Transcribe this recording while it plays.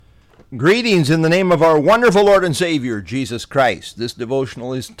Greetings in the name of our wonderful Lord and Savior, Jesus Christ. This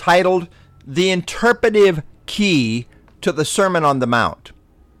devotional is titled, The Interpretive Key to the Sermon on the Mount.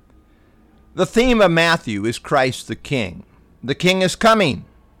 The theme of Matthew is Christ the King. The King is coming.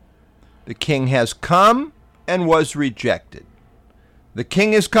 The King has come and was rejected. The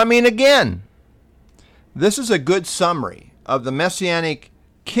King is coming again. This is a good summary of the Messianic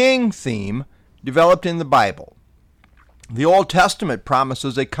King theme developed in the Bible. The Old Testament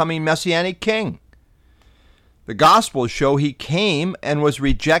promises a coming Messianic King. The Gospels show he came and was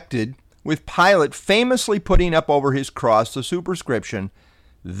rejected, with Pilate famously putting up over his cross the superscription,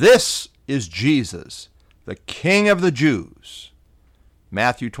 "This is Jesus, the King of the Jews."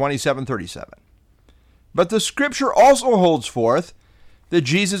 Matthew 27:37. But the Scripture also holds forth that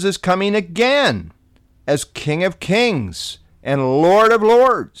Jesus is coming again as King of Kings and Lord of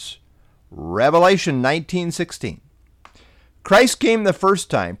Lords. Revelation 19:16. Christ came the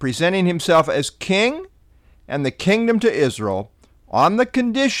first time, presenting himself as king and the kingdom to Israel on the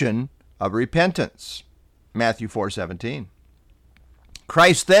condition of repentance. Matthew 4:17.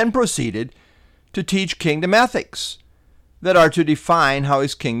 Christ then proceeded to teach kingdom ethics that are to define how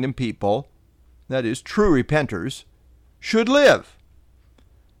his kingdom people, that is, true repenters, should live.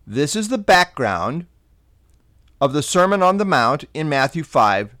 This is the background of the Sermon on the Mount in Matthew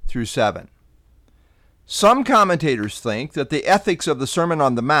 5-7. Some commentators think that the ethics of the Sermon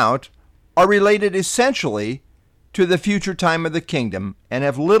on the Mount are related essentially to the future time of the kingdom and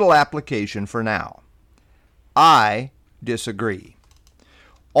have little application for now. I disagree.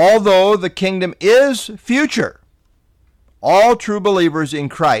 Although the kingdom is future, all true believers in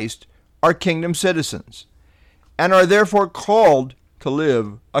Christ are kingdom citizens and are therefore called to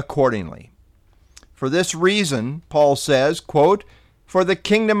live accordingly. For this reason, Paul says, quote, "For the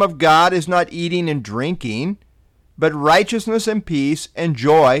kingdom of God is not eating and drinking, but righteousness and peace and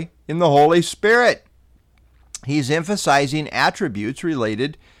joy in the Holy Spirit." He's emphasizing attributes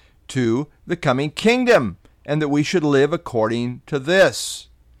related to the coming kingdom and that we should live according to this.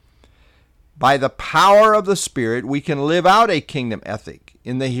 By the power of the Spirit, we can live out a kingdom ethic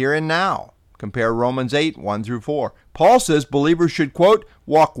in the here and now. Compare Romans 8:1-4. Paul says believers should, quote,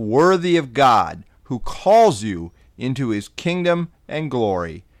 "walk worthy of God who calls you into his kingdom and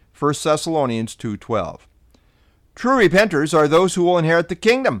glory." 1 Thessalonians 2:12. True repenters are those who will inherit the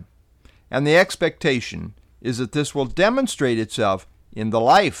kingdom, and the expectation is that this will demonstrate itself in the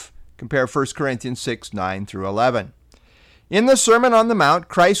life. Compare 1 Corinthians 6:9-11. In the Sermon on the Mount,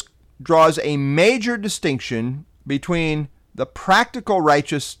 Christ draws a major distinction between the practical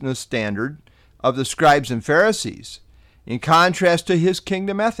righteousness standard of the scribes and Pharisees in contrast to his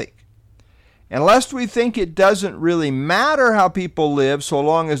kingdom ethic. And lest we think it doesn't really matter how people live so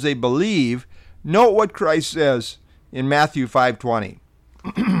long as they believe, note what Christ says in Matthew 5:20.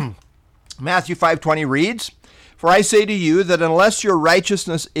 Matthew 5:20 reads, "For I say to you that unless your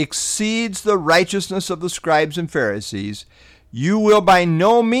righteousness exceeds the righteousness of the scribes and Pharisees, you will by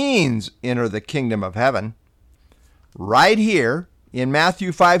no means enter the kingdom of heaven." Right here in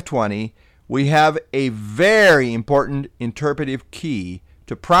Matthew 5:20, we have a very important interpretive key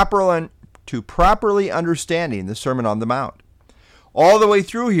to properly understanding the Sermon on the Mount. All the way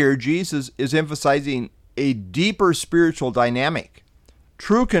through here, Jesus is emphasizing a deeper spiritual dynamic.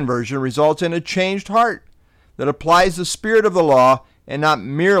 True conversion results in a changed heart that applies the spirit of the law and not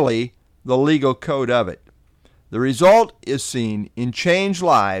merely the legal code of it. The result is seen in changed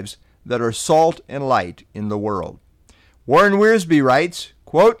lives that are salt and light in the world. Warren Wiersbe writes,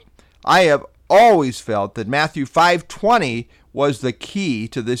 quote, "I have always felt that Matthew 5:20 was the key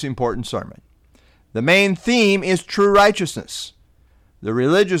to this important sermon. The main theme is true righteousness. The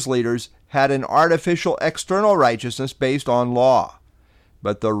religious leaders had an artificial external righteousness based on law,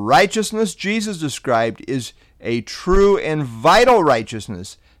 but the righteousness Jesus described is a true and vital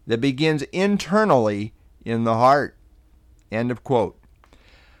righteousness that begins internally in the heart." End of quote.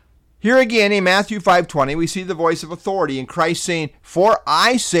 Here again in Matthew 5:20, we see the voice of authority in Christ saying, "For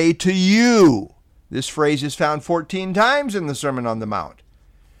I say to you." This phrase is found 14 times in the Sermon on the Mount.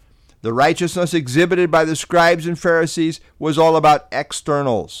 The righteousness exhibited by the scribes and Pharisees was all about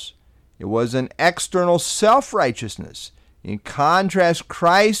externals. It was an external self-righteousness. In contrast,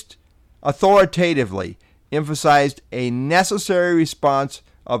 Christ authoritatively emphasized a necessary response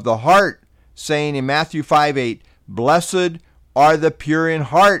of the heart, saying in Matthew 5:8, "Blessed are the pure in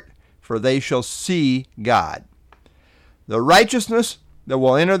heart, for they shall see God." The righteousness that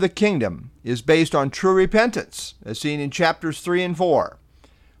will enter the kingdom is based on true repentance, as seen in chapters 3 and 4.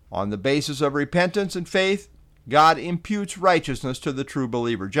 On the basis of repentance and faith, God imputes righteousness to the true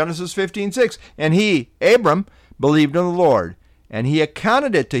believer. Genesis 15:6, "And he, Abram, believed in the Lord, and he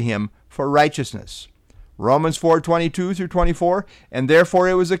accounted it to him for righteousness. Romans 4:22 through 24, and therefore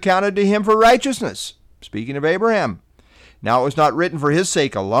it was accounted to him for righteousness. Speaking of Abraham. Now it was not written for his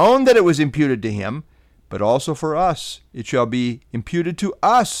sake alone that it was imputed to him, but also for us. It shall be imputed to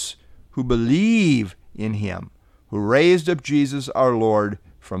us who believe in him, who raised up Jesus our Lord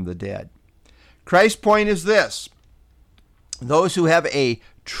from the dead. Christ's point is this: those who have a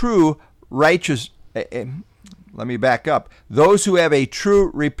true righteous, let me back up. Those who have a true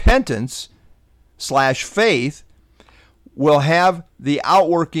repentance / faith will have the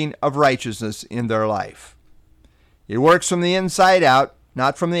outworking of righteousness in their life. It works from the inside out,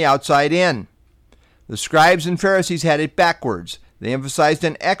 not from the outside in. The scribes and Pharisees had it backwards. They emphasized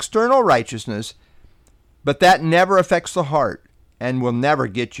an external righteousness, but that never affects the heart and will never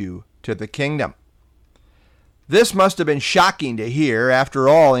get you to the kingdom. This must have been shocking to hear. After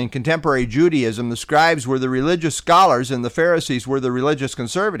all, in contemporary Judaism, the scribes were the religious scholars and the Pharisees were the religious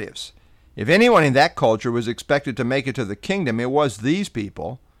conservatives. If anyone in that culture was expected to make it to the kingdom, it was these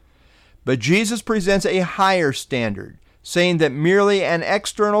people. But Jesus presents a higher standard, saying that merely an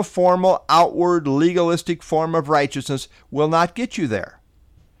external, formal, outward, legalistic form of righteousness will not get you there.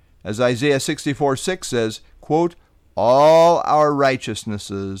 As Isaiah 64:6 says, quote, all our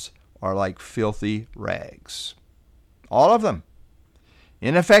righteousnesses are like filthy rags. All of them.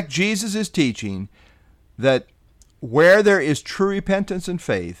 In effect, Jesus is teaching that where there is true repentance and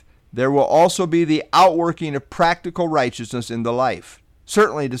faith, there will also be the outworking of practical righteousness in the life,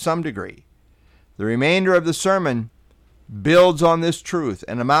 certainly to some degree. The remainder of the sermon builds on this truth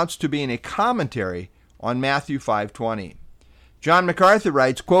and amounts to being a commentary on Matthew 5:20. John MacArthur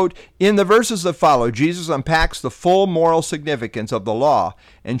writes, quote, in the verses that follow, Jesus unpacks the full moral significance of the law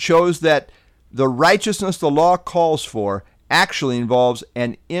and shows that the righteousness the law calls for actually involves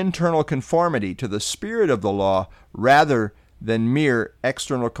an internal conformity to the spirit of the law rather than mere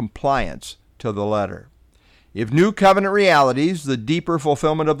external compliance to the letter. If new covenant realities, the deeper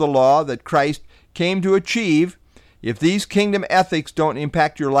fulfillment of the law that Christ came to achieve, if these kingdom ethics don't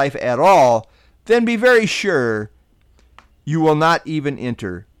impact your life at all, then be very sure you will not even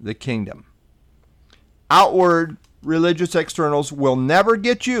enter the kingdom. Outward religious externals will never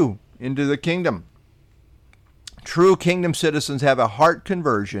get you into the kingdom. True kingdom citizens have a heart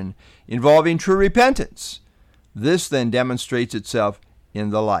conversion involving true repentance. This then demonstrates itself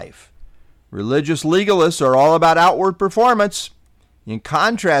in the life. Religious legalists are all about outward performance. In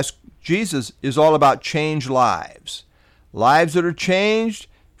contrast, Jesus is all about changed lives. Lives that are changed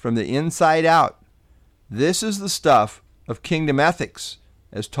from the inside out. This is the stuff of kingdom ethics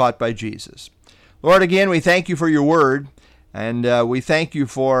as taught by Jesus. Lord, again, we thank you for your word, and we thank you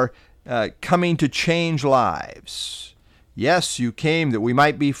for coming to change lives. Yes, you came that we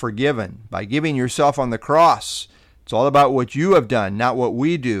might be forgiven by giving yourself on the cross. It's all about what you have done, not what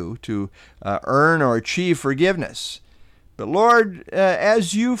we do to earn or achieve forgiveness. But Lord,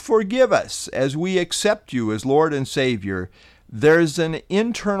 as you forgive us, as we accept you as Lord and Savior, there's an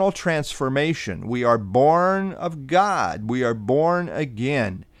internal transformation. We are born of God. We are born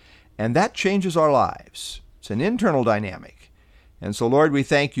again. And that changes our lives. It's an internal dynamic. And so, Lord, we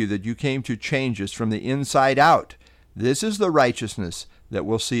thank you that you came to change us from the inside out. This is the righteousness that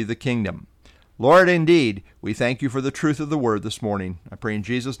will see the kingdom. Lord, indeed, we thank you for the truth of the word this morning. I pray in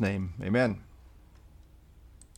Jesus' name, amen.